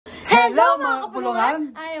Hello mga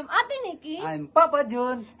kapulungan! I am Ate Nikki. I'm Papa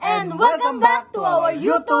Jun. And welcome back to our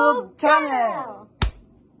YouTube channel!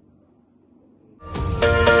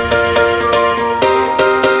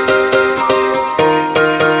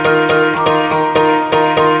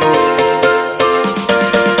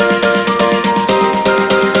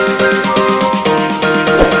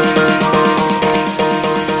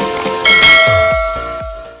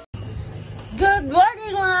 Good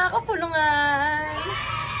morning mga kapulungan!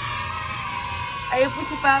 Ayun po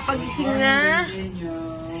si Papa, gising na.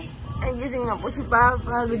 Ay, gising na po si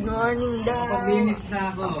Papa. Good morning daw. Paglinis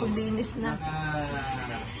na ako. Paglinis na.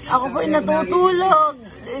 Ako po ay natutulog.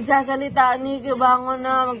 Sasalita, Nikki, bangon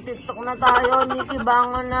na. Mag-tiktok na tayo. Nikki,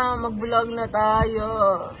 bangon na. Mag-vlog na tayo.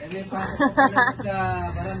 Kaya pa ako sa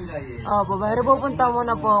barangay. Opo, pero pupunta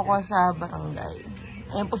muna po ako sa barangay.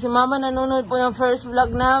 Ayun po si Mama, nanonood po yung first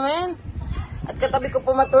vlog namin. At katabi ko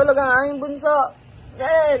po matulog ang aming bunso.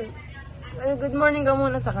 Sel! Good morning ka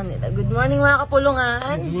muna sa kanila. Good morning mga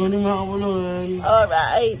kapulungan. Good morning mga kapulungan.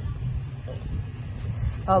 Alright.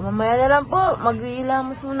 Mamaya na lang po.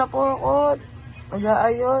 Mag-iilamos muna po ako.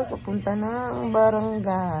 Mag-aayos. Pupunta na ang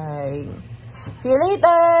barangay. See you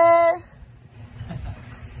later!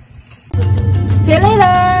 See you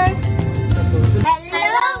later!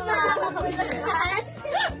 Hello mga kapulungan!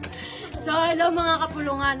 So, hello mga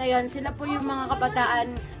kapulungan. Ayan, sila po yung mga kabataan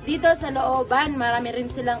dito sa looban. Marami rin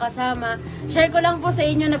silang kasama. Share ko lang po sa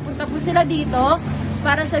inyo, nagpunta po sila dito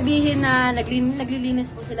para sabihin na naglilinis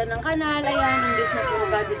po sila ng kanal. Ayan, hindi na po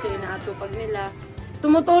gadgets yung inaatupag nila.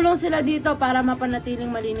 Tumutulong sila dito para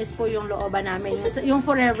mapanatiling malinis po yung looban namin. Yung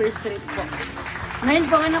Forever Street po. Ngayon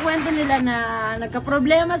po, ang nakwento nila na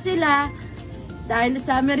nagka-problema sila dahil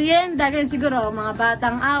sa merienda, ganyan siguro, mga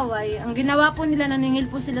batang away. Ang ginawa po nila,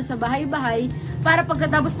 naningil po sila sa bahay-bahay para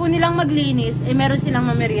pagkatapos po nilang maglinis, meron silang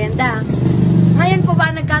mamerienda. Ngayon po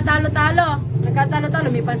ba, nagkatalo-talo,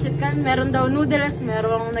 may pansit kan, meron daw noodles,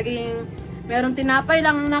 meron tinapay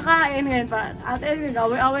lang nakain. Ngayon pa, ate,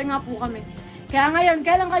 away-away nga po kami. Kaya ngayon,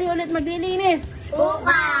 kailan kayo ulit maglilinis?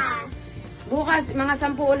 Bukas! Bukas, mga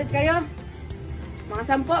 10 ulit kayo? Mga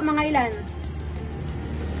 10, mga ilan?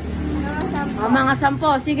 Mga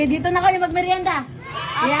 10. Sige, dito na kayo magmerienda.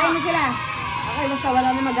 Iyain niyo sila. Okay, basta wala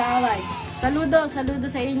na mag-aaway. Saludo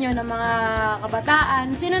sa inyo ng mga kabataan.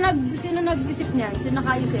 Sino nag-isip niyan? Sino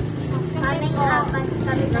nakaisip? Kaming apat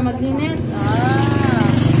kami Na maglinis?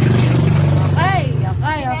 Okay.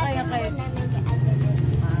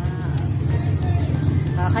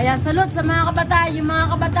 Kaya salud sa mga kabataan. Yung mga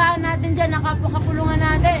kabataan natin dyan, nakapulungan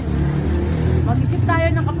natin. Mag-isip tayo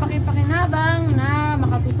ng kapakipakinabang na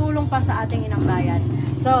makatutulong pa sa ating inang bayan.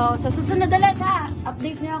 So, sa susunod ulit ha,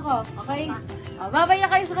 update niyo ako, okay? Bye-bye na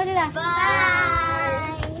kayo sa kanila.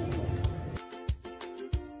 Bye!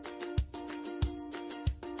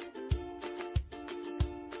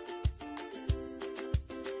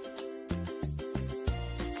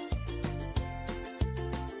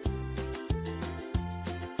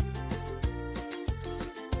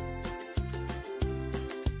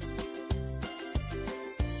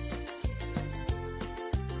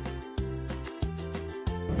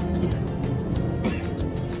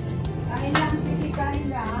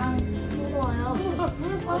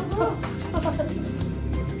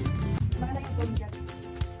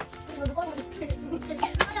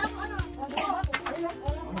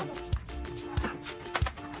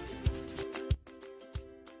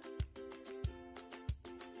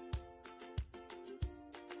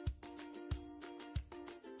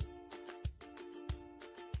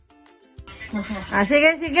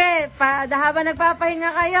 Sige. Habang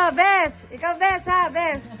nagpapahinga kayo, Bes. Ikaw, Bes, ha,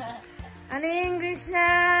 Bes. Ano yung English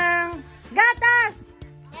ng gatas?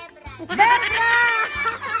 Zebra!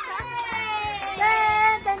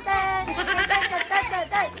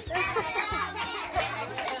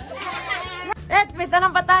 May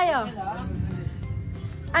tanong pa tayo.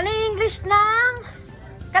 Ano yung English ng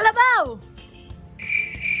kalabaw?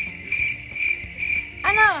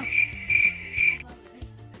 Ano?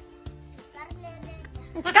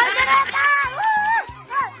 Kaldereta!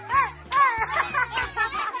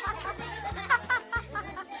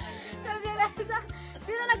 Kaldereta!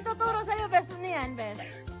 Sino nagtuturo sa'yo, Bes? Ano yan, Bes?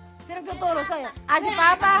 Sino nagtuturo sa'yo? Si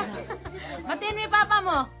Papa? Matino yung Papa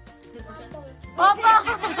mo? Popo!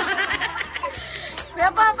 Kuya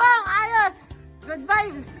Popong, ayos! Good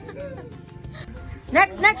vibes!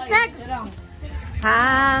 Next!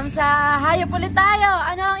 Sa hayop ulit tayo.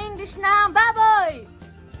 Ano ang English ng baboy?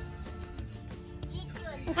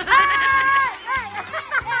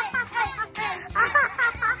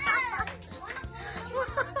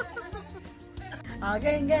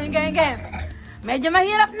 Game. Medyo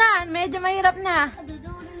mahirap na.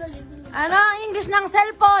 Ano ang English ng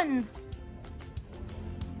cellphone?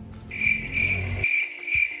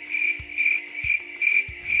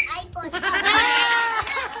 iPhone.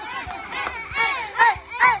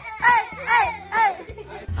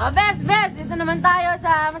 Best. Dito naman tayo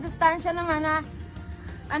sa masustansya naman ha.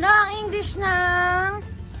 Ano ang English ng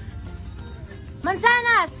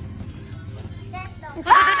mansanas? Sesto.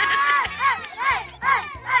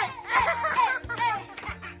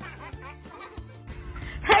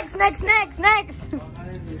 Next.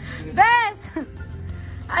 Best.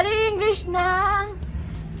 Ano yung English ng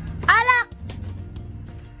alak?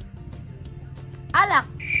 Alak.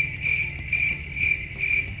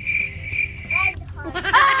 Red hot.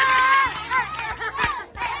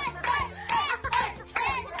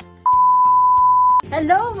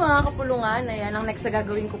 Hello mga kapulungan, ayan ang next na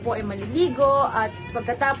gagawin ko po ay maliligo at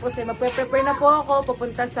pagkatapos ay magpe-prepare na po ako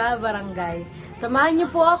papunta sa barangay. Samahan niyo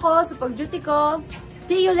po ako sa pag-duty ko.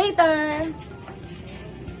 See you later!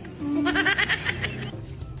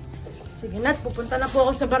 Sige na't, pupunta na po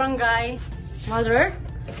ako sa barangay. Mother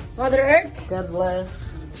Earth, God bless.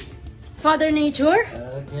 Father Nature,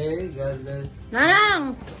 Okay, God bless.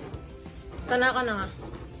 Nanang! Tana ka na nga.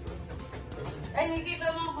 Ay,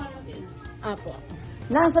 nakikita mo ako natin. Apo.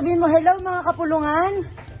 Nang sabihin mo, hello mga kapulungan.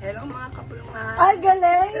 Hello mga kapulungan. Ay,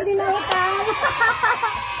 galing! Hindi na utang.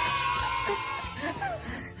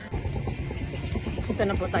 Ito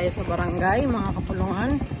na po tayo sa barangay, mga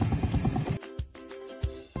kapulungan.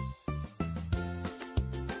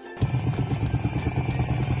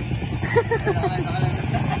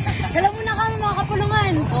 Hello muna kami mga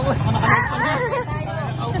kapulungan.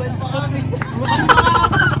 Nakauban pa kami.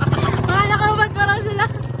 Mga nakaubat pa lang sila.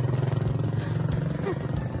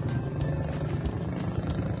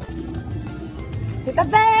 Tita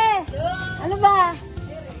Pe! Ano ba?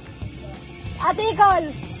 Ate Icol!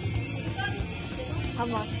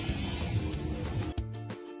 Hama.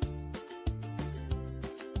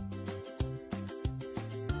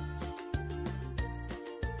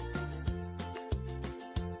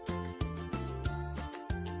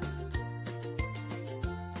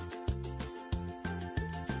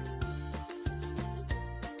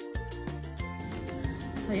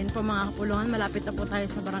 So, yun po mga kapulungan, malapit na po tayo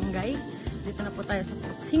sa barangay. Dito na po tayo sa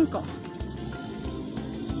 5.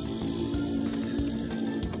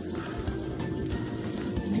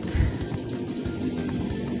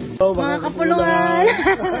 Hello Mga kapulungan!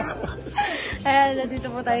 Ayan, nandito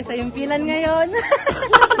po tayo sa Yumpilan ngayon.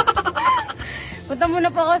 Punta muna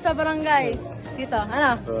po ako sa barangay. Dito,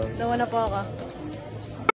 ano? Dito muna po ako.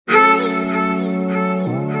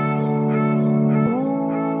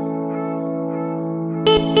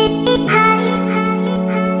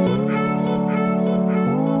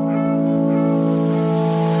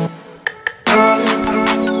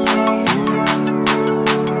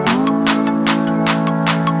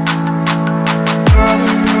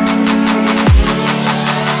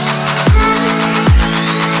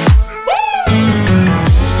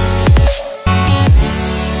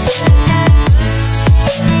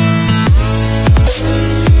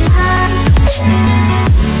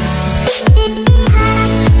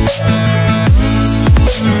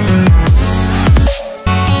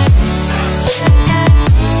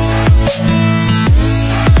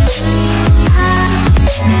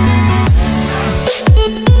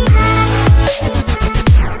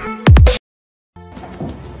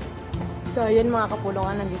 So, yun mga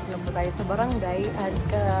kapulungan, nandito na po tayo sa barangay at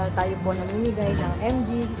tayo po namimigay ng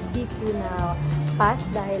MGCQ na pass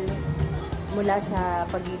dahil mula sa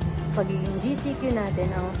pagiging GCQ natin,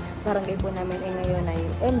 ang barangay po namin ay ngayon ay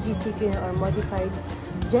MGCQ na or Modified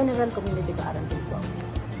General Community Quarantine po.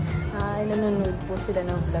 Nanonood po sila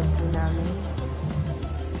ng vlog po namin.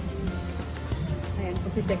 Ayan po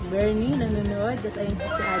si Sec Bernie nanonood, tapos ayan po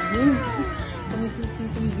si Admin. Kami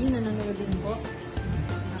CCTV nanonood din po.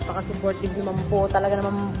 Napaka-supportive naman po. Talaga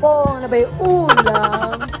naman po. Ano ba yung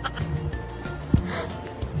ulam?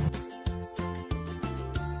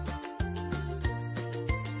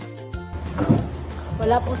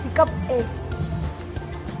 Wala po si Kap eh.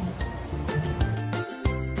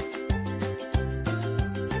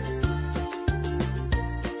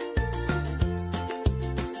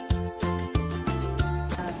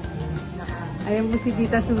 Ayan po si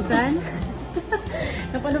Tita Susan.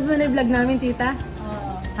 Napanood mo na yung vlog namin, Tita?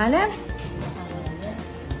 Hala?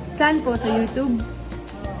 Saan po? Sa YouTube?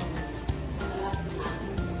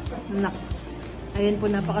 Naks. Ayan po,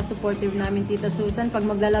 napaka-supportive namin Tita Susan. Pag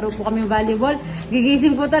maglalaro po kami volleyball,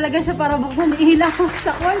 gigising po talaga siya para buksan yung ilaw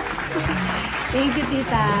sa court. Thank you,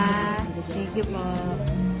 Tita. Thank you po.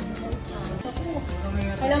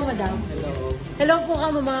 Hello, madam. Hello. Hello po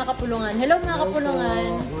kamo mga kapulungan. Hello mga kapulungan.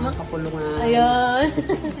 Mga kapulungan. Ayan.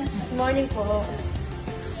 Good morning po.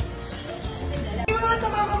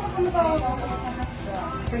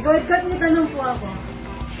 Nag-cut ni tanong po ako.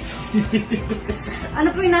 Ano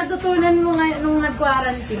po yung natutunan mo ngayon nung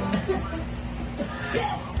nag-quarantine?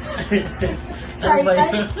 Ano ba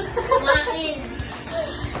yun? Kumain.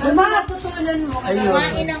 Ano ba natutunan mo? Ayun.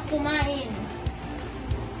 Kumain ang kumain.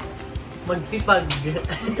 Magsipag.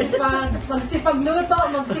 Magsipagluto,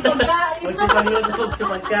 magsipagkain. Magsipagluto,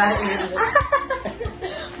 magsipagkain.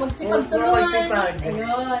 Magsipagtulungan. Magsipag.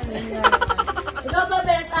 Ayun. Ikaw ba,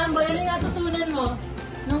 Bes? Amboy, ano yung natutunan mo?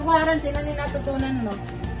 Nung quarantine, ano yung natutunan mo?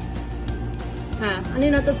 Ha? Ano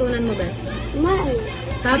yung natutunan mo, Bes? Kumain.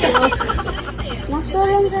 Tapos?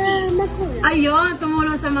 Magtulong sa magulang. Ayun,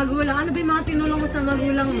 tumulong sa magulang. Ano ba yung mga tinulong mo sa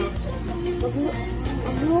magulang mo?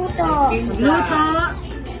 Magluto. Magluto,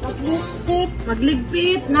 Magligpit.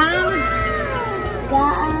 magligpit ng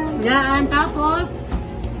Gaan. gaan. Tapos,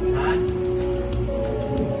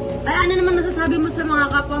 ay ano naman nasasabi mo sa mga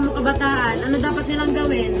kapwa mo kabataan? Ano dapat nilang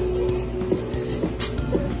gawin?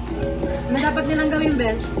 Ano dapat nilang gawin,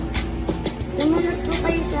 Bes? Sumunod po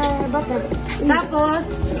kayo sa batas. Tapos,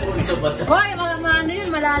 hoy, mga ano yun,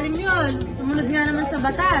 malalim yun. Sumunod nga naman sa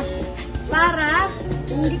batas. Para,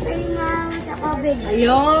 Hindi kayo na sa COVID.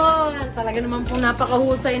 ayun, talaga naman pong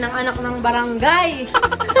napakahusay ng anak ng barangay.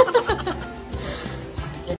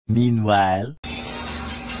 Meanwhile,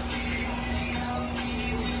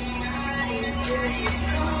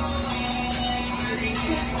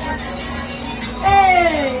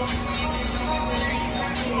 Hey!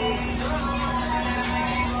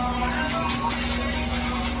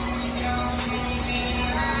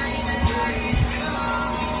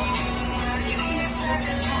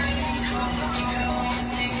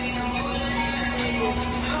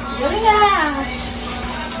 Galing na!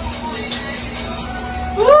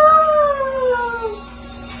 Woo!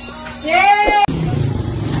 Yay!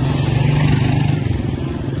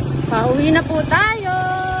 Pauwi na po tayo!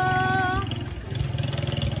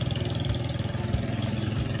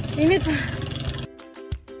 Init.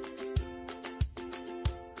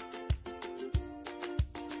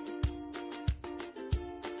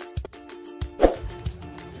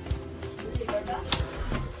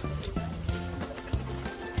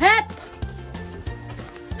 Hep!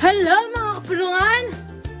 Hello mga kapulungan!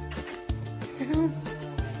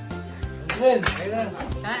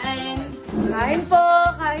 Kain! Kain po!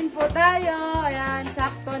 Kain po tayo! Ayan,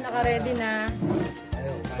 sakto, naka-ready na.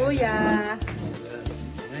 Kuya!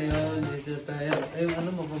 Ngayon, dito tayo. Ayun, ano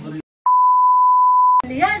mo, paborito?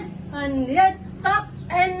 Anlian, pack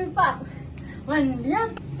and pack. Manlian,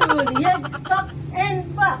 tulian, pack and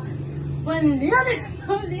pack. Manlian,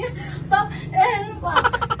 tulian, pack and pack.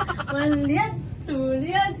 Manlian,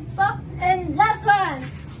 tulian, pack and last one.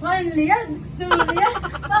 Manlian, tulian,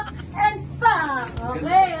 pack and pack.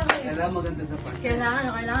 Okay. Kailangan maganda sa part.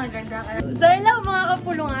 Kailangan, ganda. So hello mga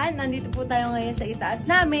kapulungan, nandito po tayo ngayon sa itaas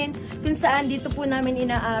namin, kung saan dito po namin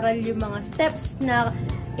inaaral yung mga steps na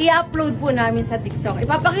i-upload po namin sa TikTok.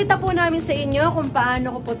 Ipapakita po namin sa inyo kung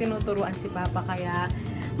paano ko po tinuturuan si Papa, kaya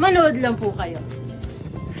manood lang po kayo.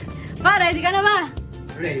 Pa, ready ka na ba?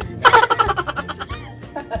 Ready.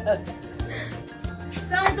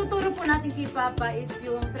 So ang tuturo po natin kay Papa is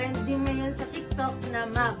yung trending ngayon sa TikTok na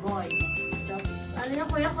Ma-Boy. So, ano yung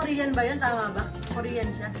kuya? Korean ba yun? Tama ba? Korean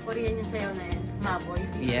siya. Korean yung sayaw na yan. Ma-Boy.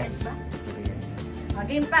 Yes. Ba? Korean.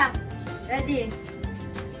 Game pa. Ready?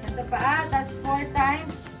 Ito pa. Tapos 4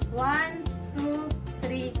 times. 1, 2,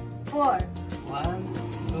 3, 4. 1,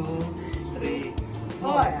 2, 3,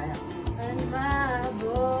 4. And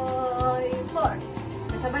Ma-Boy. 4.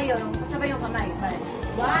 Kasabay yung kamay.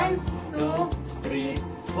 1, 2, 3,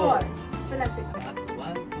 4. Palagtik pa.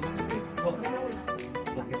 1, 2, 3, 4.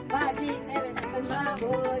 5, 6, 7, 8,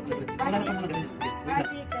 Ma-Boy. 5,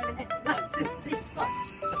 6, 7, 8. 1, 2, 3, 4.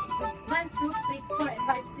 1, 2, 3, 4, and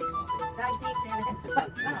 5, 6. 5,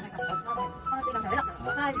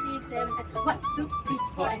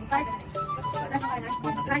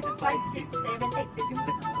 6, 7, 8.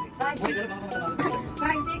 5,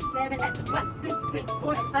 6, 7, 8. 1, 2, 3,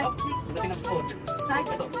 4, and 5, 6, 7, 8.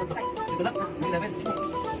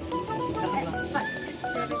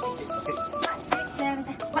 5, 6, 7,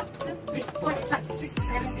 8. 1, 2, 3, 4, and 5, 6,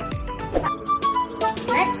 7, 8.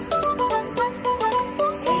 Next.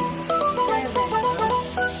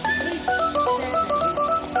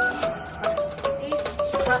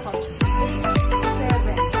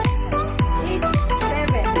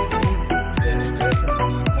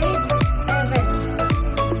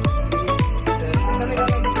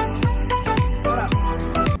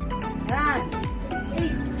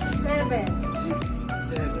 8,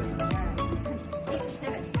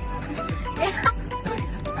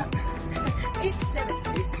 8, 7,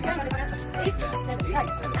 8, 7, 5,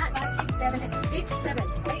 6, 7, 8, 6,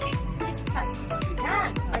 5, 6, 5, 6,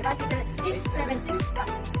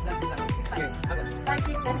 5, 5,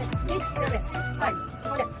 6, 7, 8, 7, 6, 5,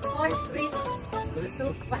 4, 3,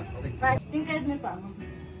 2, 1, 5. Tingkad mo pa.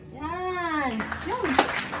 Yan. Yun.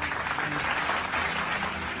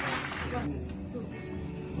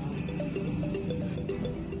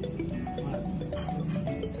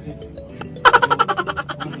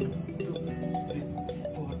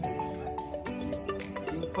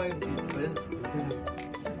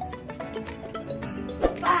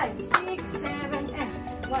 5, 6, 7, 8.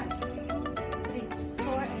 1, 2, 3,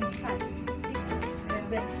 4, and 5, 6,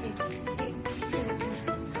 7, 8, 7,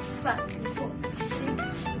 5, 4, 6.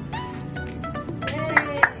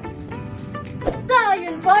 Yay! So,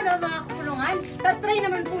 yun po no, mga kapulungan. Tatry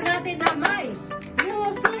naman po natin na may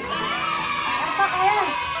music. Apa kaya?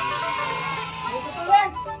 Dito po,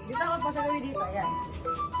 Wes. Dito ako pa sa gawin dito. Ayan.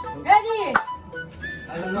 Ready?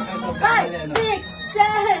 Alam mo, ito 5, kamali, ano? 6,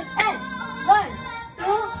 7, 8. 1,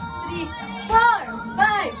 2, 3, 4,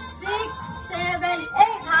 5, 6, 7,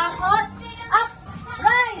 8. Hakot, up,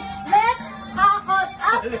 right, left, hakot,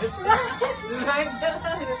 up, right, right,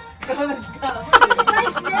 left, pa.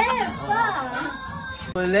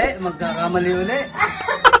 Uli, magkakamali uli.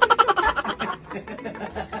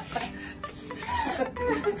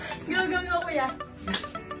 Gagawin mo, kuya.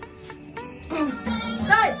 5,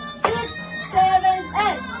 6, 7,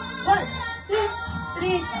 8. 1, 2,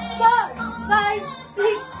 3, 4, 5,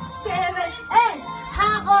 6, 7, 8.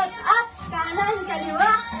 Hakot, up, kanan,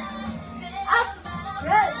 kaliwa. Up,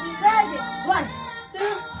 ready, ready. 1, 2,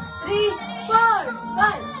 3, 4,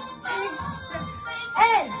 5, 6, 7,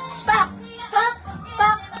 8. Back, back,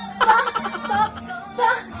 back, back, back,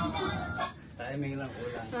 back. Timing lang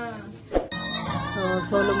ulang. So,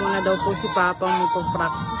 solo muna daw po si Papa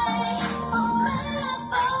magpo-practice.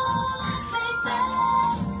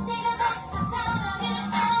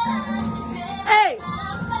 Hey!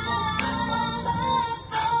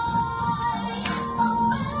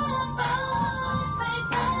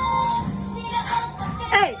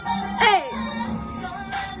 Hey! Hey!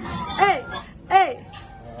 Hey! Hey!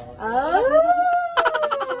 Oh!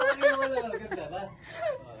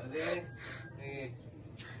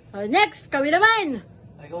 So, next, kami naman!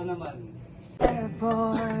 Ikaw naman.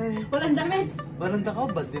 Walang damit. Walang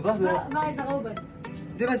takobad, di ba? Bakit nakubad?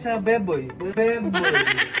 Di ba sa Beboy? Beboy.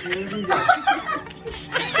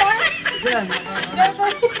 Diyan.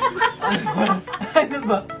 Ano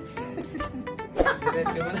ba?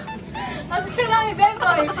 Diretso mo na. Mas kailangan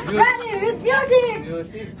Beboy! Ready with music!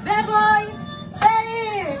 Music. Beboy!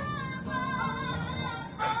 Ready!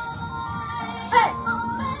 Hey!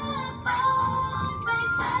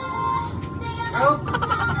 Oh!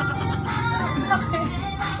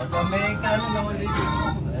 Pagka may kano naman dito.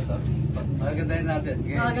 Ito. Pagandahin natin.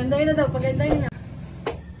 Okay. Pagandahin na daw, pagandahin na.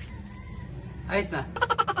 Ayos na.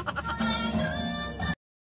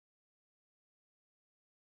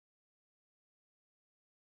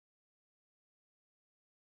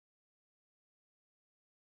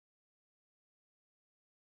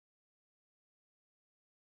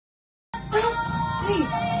 Two, three,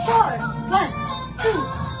 four. 1, 2,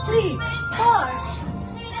 3, 4.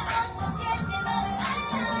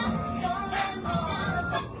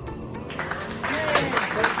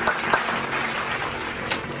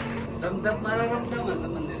 Mararamdaman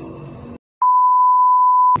naman din.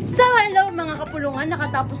 So, hello mga kapulungan.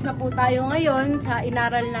 Nakatapos na po tayo ngayon sa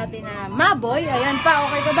inaral natin na Maboy. Ayan pa,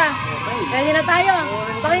 okay pa ba? Ready na tayo?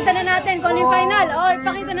 Pakita na natin kung ano yung final.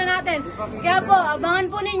 Pakita na natin. Kaya po, abangan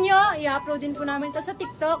po ninyo. I-upload din po namin ito sa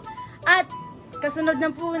TikTok. At kasunod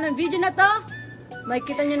na po ng video na to,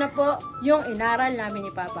 makikita nyo na po yung inaral namin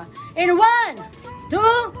ni Papa. In 1, 2,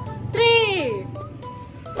 3!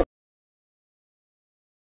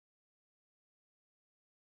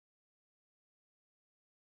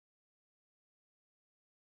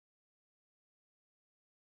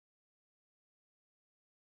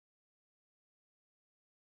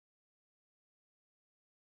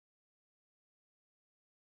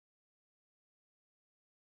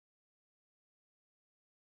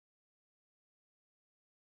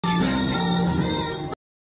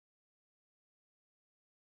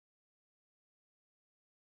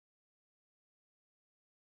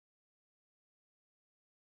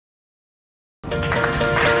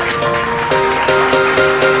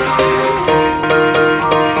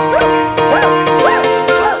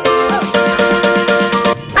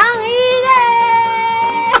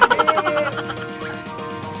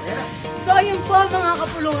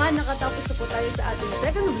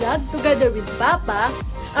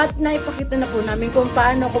 At naipakita na po namin kung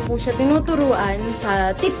paano ko po siya tinuturuan sa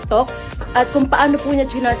TikTok at kung paano po niya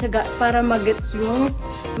tsinatsaga para mag-gets yung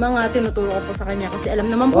mga tinuturo ko po sa kanya. Kasi alam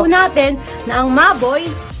naman po natin na ang Maboy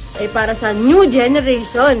ay para sa new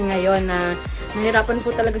generation ngayon na nahirapan po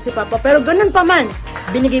talaga si Papa. Pero ganun pa man,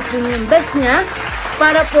 binigay po niya yung best niya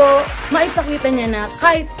para po maipakita niya na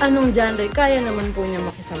kahit anong genre, kaya naman po niya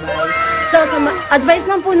makisabay. So, advice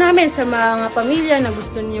lang po namin sa mga pamilya na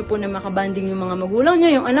gusto niyo po na makabanding yung mga magulang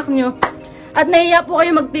niyo, yung anak niyo, at nahiya po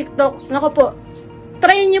kayo mag-TikTok, nako po,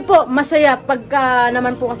 try niyo po, masaya pagka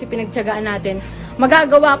naman po kasi pinagtiyagaan natin.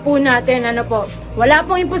 Magagawa po natin, ano po, wala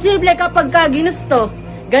pong imposible kapag ginusto.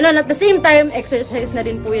 Ganon, at the same time, exercise na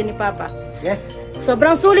rin po yan ni Papa. Yes.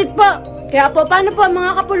 Sobrang sulit po. Kaya po, paano po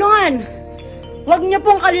mga kapulungan? Huwag niyo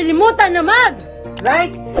pong kalilimutan na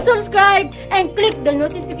like, subscribe, and click the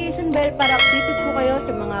notification bell para updated po kayo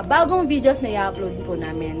sa mga bagong videos na i-upload po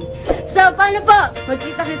namin. So, paano po?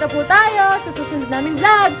 Magkita-kita po tayo sa susunod naming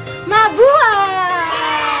vlog.